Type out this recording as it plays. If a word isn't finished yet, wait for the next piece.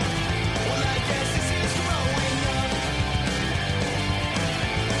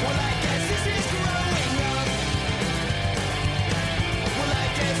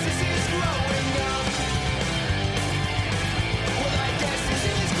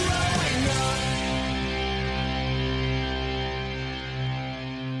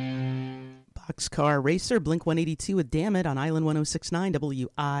6 car racer, Blink 182 with Damn It on Island 1069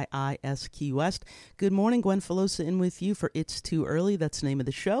 WIIS Key West. Good morning, Gwen Filosa in with you for It's Too Early. That's the name of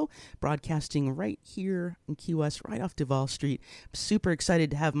the show, broadcasting right here in Key West, right off Duval Street. I'm super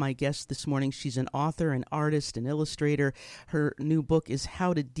excited to have my guest this morning. She's an author, an artist, an illustrator. Her new book is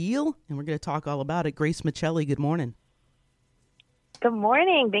How to Deal, and we're going to talk all about it. Grace Miceli, good morning. Good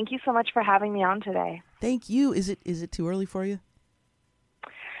morning. Thank you so much for having me on today. Thank you. Is it too early for you?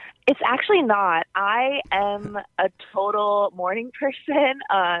 It's actually not. I am a total morning person.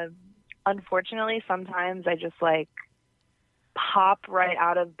 Unfortunately, sometimes I just pop right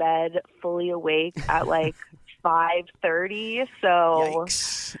out of bed fully awake at 5:30. So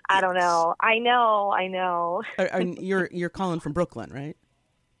Yikes. I don't know. I know. You're calling from Brooklyn, right?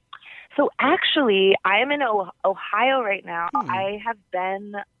 So actually, I am in Ohio right now. I have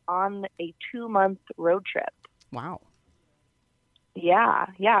been on a 2-month road trip. Wow. Yeah.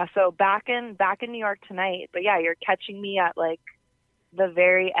 So back in New York tonight. But yeah, you're catching me at the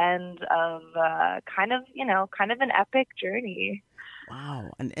very end of kind of an epic journey.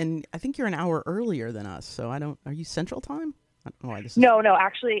 Wow. And I think you're an hour earlier than us. So are you Central Time? I don't know why this is... No,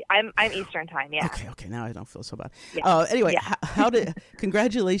 actually I'm Eastern Time. Yeah. Okay. Now I don't feel so bad. Yeah. Anyway,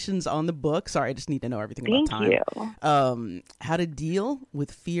 congratulations on the book. Sorry, I just need to know everything about time. Thank you. How to Deal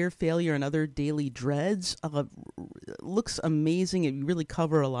with Fear, Failure, and Other Daily Dreads. Looks amazing. You really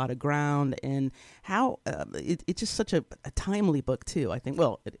cover a lot of ground, and how it's just such a timely book too. I think.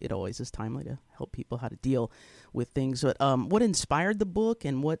 Well, it always is timely to help people how to deal with things. But what inspired the book,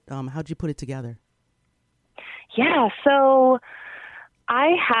 and how'd you put it together? Yeah, so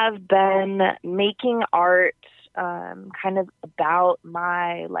I have been making art kind of about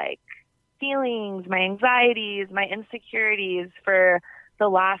my feelings, my anxieties, my insecurities for the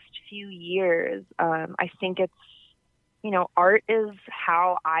last few years. I think it's, art is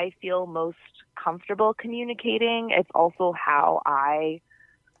how I feel most comfortable communicating. It's also how I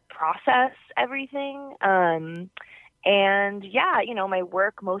process everything. And yeah, my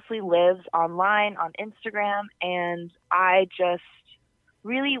work mostly lives online on Instagram, and I just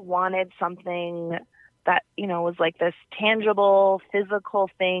really wanted something that, was this tangible, physical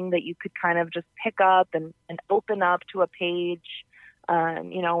thing that you could kind of just pick up and open up to a page.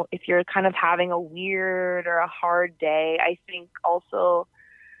 If you're kind of having a weird or a hard day. I think also,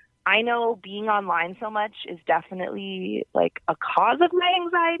 I know being online so much is definitely a cause of my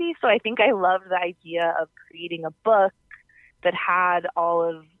anxiety. So I think I love the idea of creating a book that had all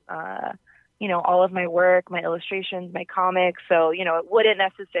of my work, my illustrations, my comics. So, it wouldn't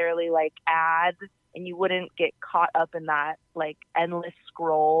necessarily add, and you wouldn't get caught up in that endless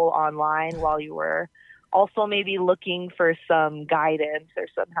scroll online while you were also maybe looking for some guidance or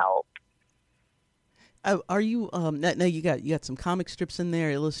some help. Are you now you got some comic strips in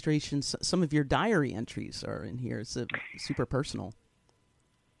there, illustrations, some of your diary entries are in here. It's super personal.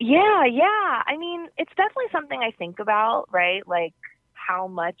 Yeah. I mean, it's definitely something I think about, right? How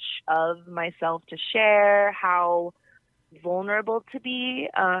much of myself to share, how vulnerable to be.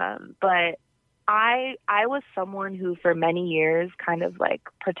 But I was someone who for many years kind of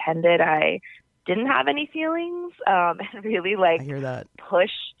pretended I didn't have any feelings, and really I hear that.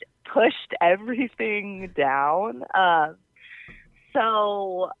 pushed everything down.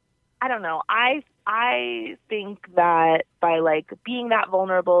 So I don't know. I think that by being that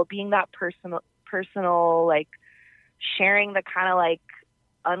vulnerable, being that personal, sharing the kind of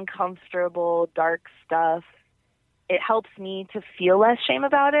uncomfortable, dark stuff, it helps me to feel less shame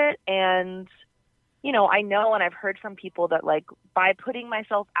about it. And, I know, and I've heard from people that by putting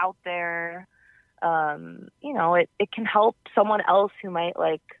myself out there, it can help someone else who might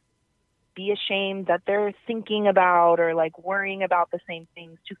be ashamed that they're thinking about or worrying about the same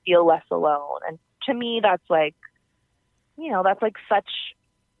things to feel less alone. And to me, that's that's such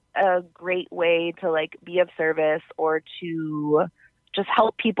a great way to be of service or to just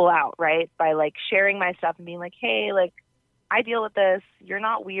help people out, right? By sharing my stuff and being hey, I deal with this. You're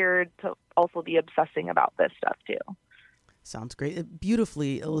not weird to also be obsessing about this stuff too. Sounds great.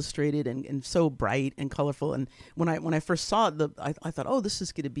 Beautifully illustrated and so bright and colorful. And when I first saw it, I thought, oh, this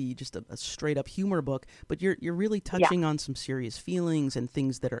is going to be just a straight up humor book. But you're really touching on some serious feelings and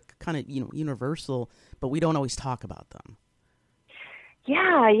things that are kind of universal, but we don't always talk about them.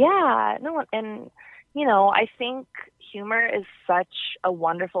 Yeah. No, and I think humor is such a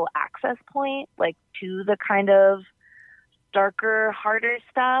wonderful access point, to the kind of darker, harder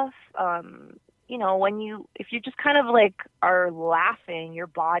stuff. If you just kind of are laughing, your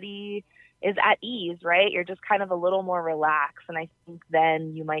body is at ease, right? You're just kind of a little more relaxed. And I think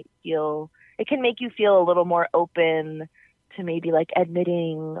then you might it can make you feel a little more open maybe like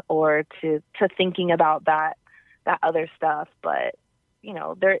admitting or to thinking about that other stuff. But, you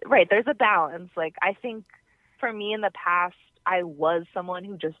know, there's a balance. Like, I think for me in the past, I was someone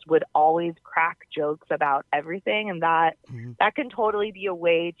who just would always crack jokes about everything, and that can totally be a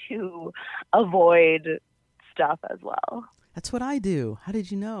way to avoid stuff as well. That's what I do. How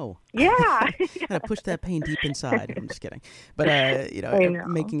did you know? Yeah. Gotta push that pain deep inside. I'm just kidding. But, you know,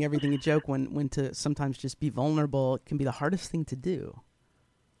 making everything a joke when to sometimes just be vulnerable can be the hardest thing to do.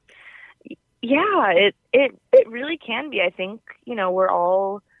 Yeah, it really can be. I think, you know, we're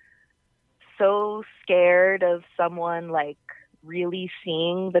all so scared of someone like really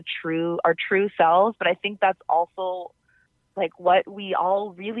seeing our true selves. But I think that's also like what we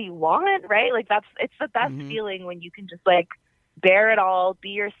all really want, right? Like it's the best feeling when you can just like bear it all, be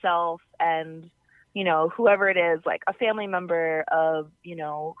yourself, and, you know, whoever it is, like a family member of, you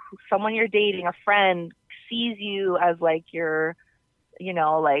know, someone you're dating, a friend, sees you as like your, you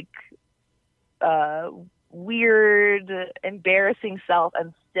know, like weird, embarrassing self,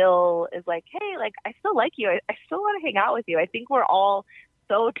 and still is like, hey, like, I still like you. I still want to hang out with you. I think we're all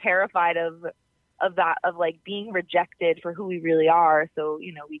so terrified of that, of like being rejected for who we really are. So,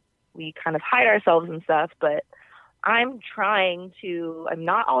 you know, we kind of hide ourselves and stuff, but I'm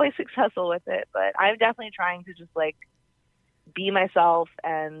not always successful with it, but I'm definitely trying to just like be myself.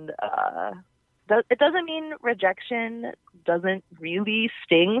 And it doesn't mean rejection doesn't really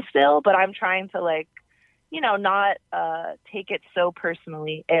sting still, but I'm trying to like, you know, not take it so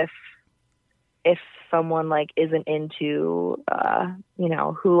personally if someone like isn't into you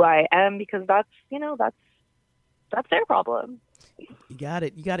know, who I am, because that's, you know, that's their problem. You got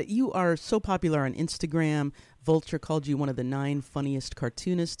it. You are so popular on Instagram. Vulture called you one of the 9 funniest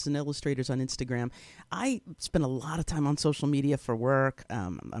cartoonists and illustrators on Instagram. I spend a lot of time on social media for work.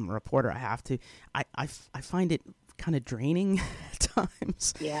 I'm a reporter. I have to. I find it kind of draining at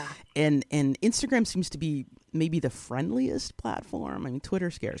times. Yeah. And Instagram seems to be maybe the friendliest platform. I mean, Twitter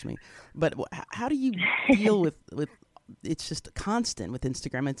scares me. But how do you deal with it's just constant with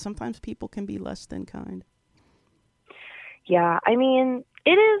Instagram, and sometimes people can be less than kind? Yeah, I mean,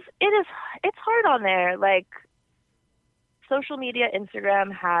 it's hard on there. Like, social media,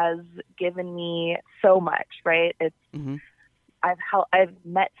 Instagram has given me so much, right? It's I've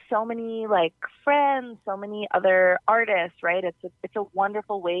met so many like friends, so many other artists, right? It's a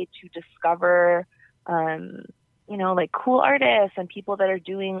wonderful way to discover you know, like cool artists and people that are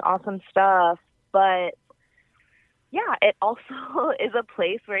doing awesome stuff. But yeah, it also is a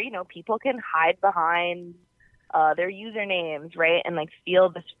place where, you know, people can hide behind their usernames, right? And like feel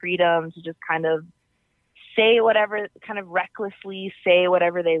this freedom to just kind of say whatever, kind of recklessly say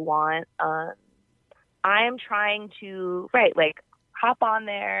whatever they want. I'm trying to, like hop on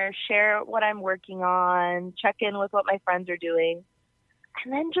there, share what I'm working on, check in with what my friends are doing,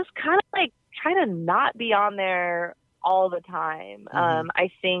 and then just kind of like try to not be on there all the time. I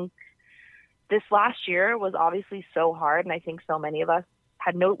think this last year was obviously so hard, and I think so many of us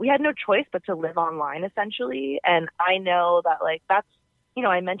had no choice but to live online essentially. And I know that like that's, you know,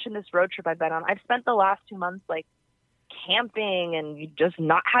 I mentioned this road trip I've been on. I've spent the last 2 months like camping and just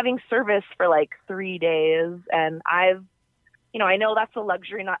not having service for like 3 days. And you know, I know that's a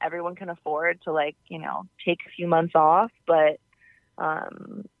luxury not everyone can afford to like, you know, take a few months off, but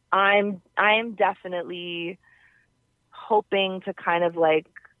I'm definitely hoping to kind of like,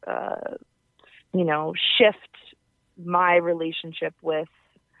 you know, shift my relationship with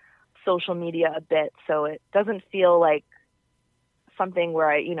social media a bit, so it doesn't feel like something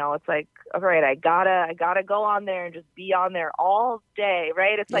where I, you know, it's like, all right, I gotta go on there and just be on there all day,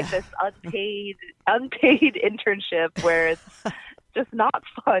 right? It's like this unpaid internship where it's just not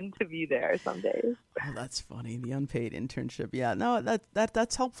fun to be there some days. Oh, that's funny. The unpaid internship. Yeah, no,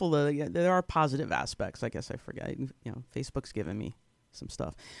 that's helpful. There are positive aspects. I guess I forget. You know, Facebook's given me some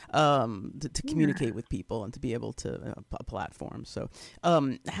stuff to communicate with people and to be able to a platform. So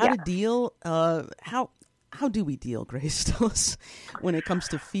how to deal how do we deal, Grace, tell us, when it comes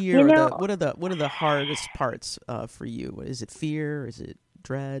to fear? You know, what are the hardest parts for you? Is it fear? Is it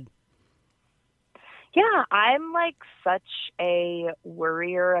dread? Yeah, I'm like such a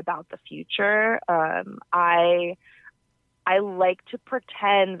worrier about the future. I like to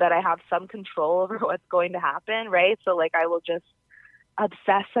pretend that I have some control over what's going to happen, right? So like I will just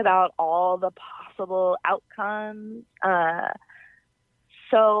obsess about all the possible outcomes.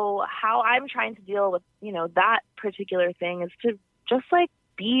 So how I'm trying to deal with, you know, that particular thing is to just like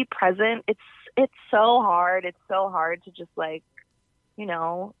be present. It's so hard. It's so hard to just like, you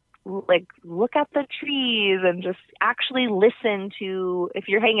know, like look at the trees and just actually listen to, if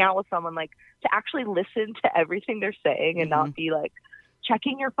you're hanging out with someone, like to actually listen to everything they're saying and not be like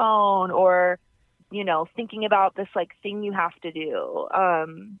checking your phone or, you know, thinking about this like thing you have to do.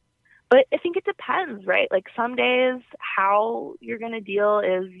 But I think it depends, right? Like some days how you're going to deal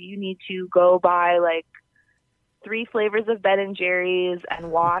is you need to go buy like 3 flavors of Ben and Jerry's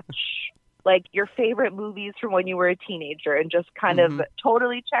and watch like your favorite movies from when you were a teenager and just kind of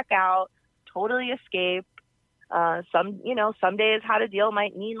totally check out, totally escape. Some days how to deal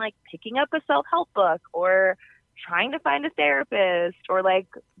might mean like picking up a self-help book or trying to find a therapist or like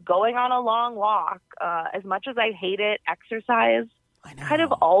going on a long walk. As much as I hate it, exercise kind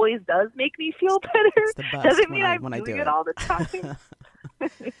of always does make me feel better. Doesn't mean I'm doing it all the time.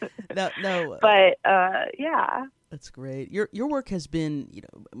 No. But yeah. That's great. Your work has been,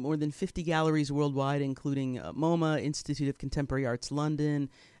 more than 50 galleries worldwide, including MoMA, Institute of Contemporary Arts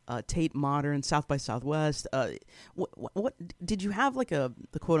London, Tate Modern, South by Southwest. What did you have like the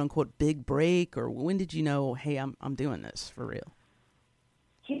quote unquote big break, or when did you know, hey, I'm doing this for real?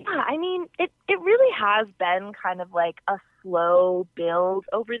 Yeah, I mean, it really has been kind of like a slow build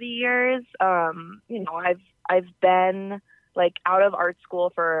over the years. I've been like out of art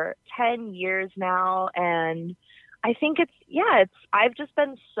school for 10 years now, and I think I've just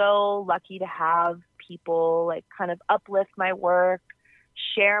been so lucky to have people like kind of uplift my work,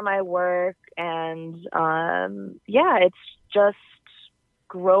 share my work, and it's just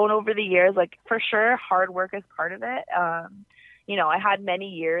grown over the years. Like for sure, hard work is part of it. I had many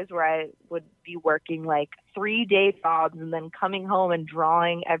years where I would be working like 3-day jobs and then coming home and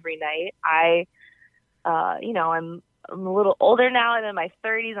drawing every night. I'm a little older now. I'm in my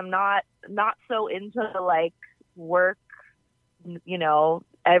 30s. I'm not so into like work,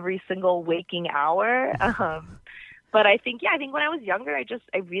 every single waking hour. But I think when I was younger, I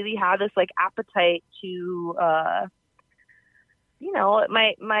really had this like appetite to,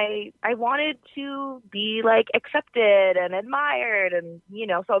 I wanted to be like accepted and admired, and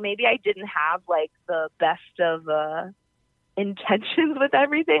so maybe I didn't have like the best of intentions with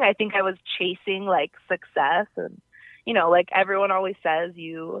everything. I think I was chasing like success, and like everyone always says,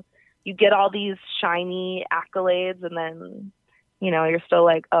 you get all these shiny accolades, and then you're still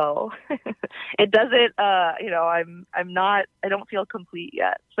like, oh, it doesn't. I don't feel complete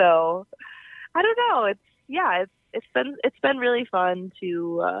yet. So I don't know. It's been really fun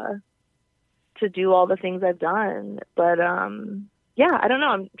to do all the things I've done, but I don't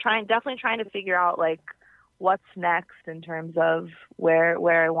know. I'm definitely trying to figure out like what's next in terms of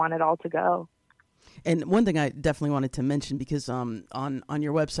where I want it all to go. And one thing I definitely wanted to mention, because on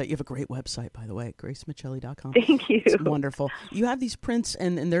your website, you have a great website, by the way, gracemiceli.com. Thank you. It's wonderful. You have these prints,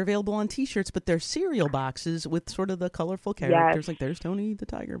 and they're available on T-shirts, but they're cereal boxes with sort of the colorful characters. Yes. Like there's Tony the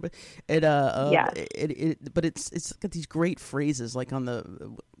Tiger, but it's got these great phrases, like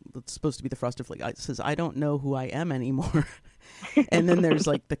on it's supposed to be the Frosted Flake. It says, "I don't know who I am anymore." And then there's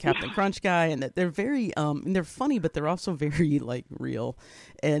like the Captain Crunch guy, and they're very they're funny, but they're also very like real.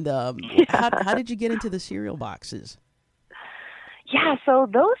 And how did you get into the cereal boxes? Yeah, so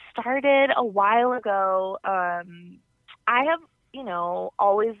those started a while ago. I have,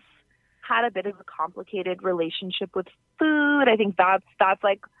 always had a bit of a complicated relationship with food. I think that's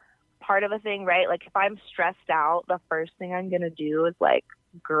like part of a thing, right? Like if I'm stressed out, the first thing I'm going to do is like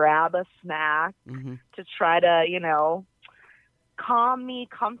grab a snack to try to, calm me,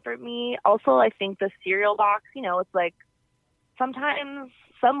 comfort me. Also, I think the cereal box, it's like sometimes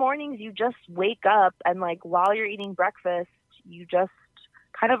some mornings you just wake up and like while you're eating breakfast, you just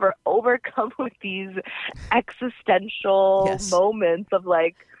kind of are overcome with these existential moments of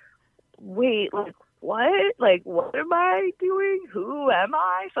like, wait, like what? Like, what am I doing? Who am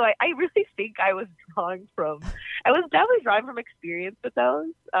I? So I really think I was definitely drawing from experience with those.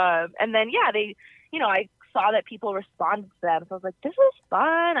 And then, I saw that people responded to them. So I was like, this is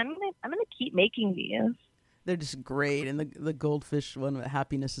fun. I'm gonna keep making these. They're just great. And the goldfish one,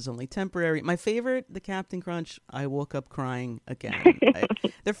 happiness is only temporary. My favorite, the Captain Crunch, I woke up crying again.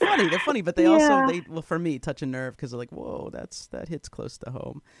 They're funny, but they also, for me, touch a nerve because they're like, whoa, that hits close to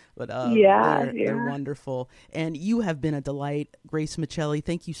home. But they're wonderful. And you have been a delight, Grace Miceli.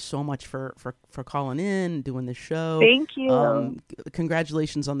 Thank you so much for calling in, doing the show. Thank you.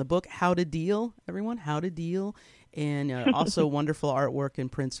 Congratulations on the book, How to Deal, everyone, How to Deal. And also wonderful artwork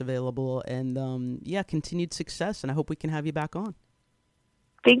and prints available. And continued success. And I hope we can have you back on.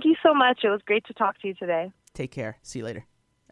 Thank you so much. It was great to talk to you today. Take care. See you later.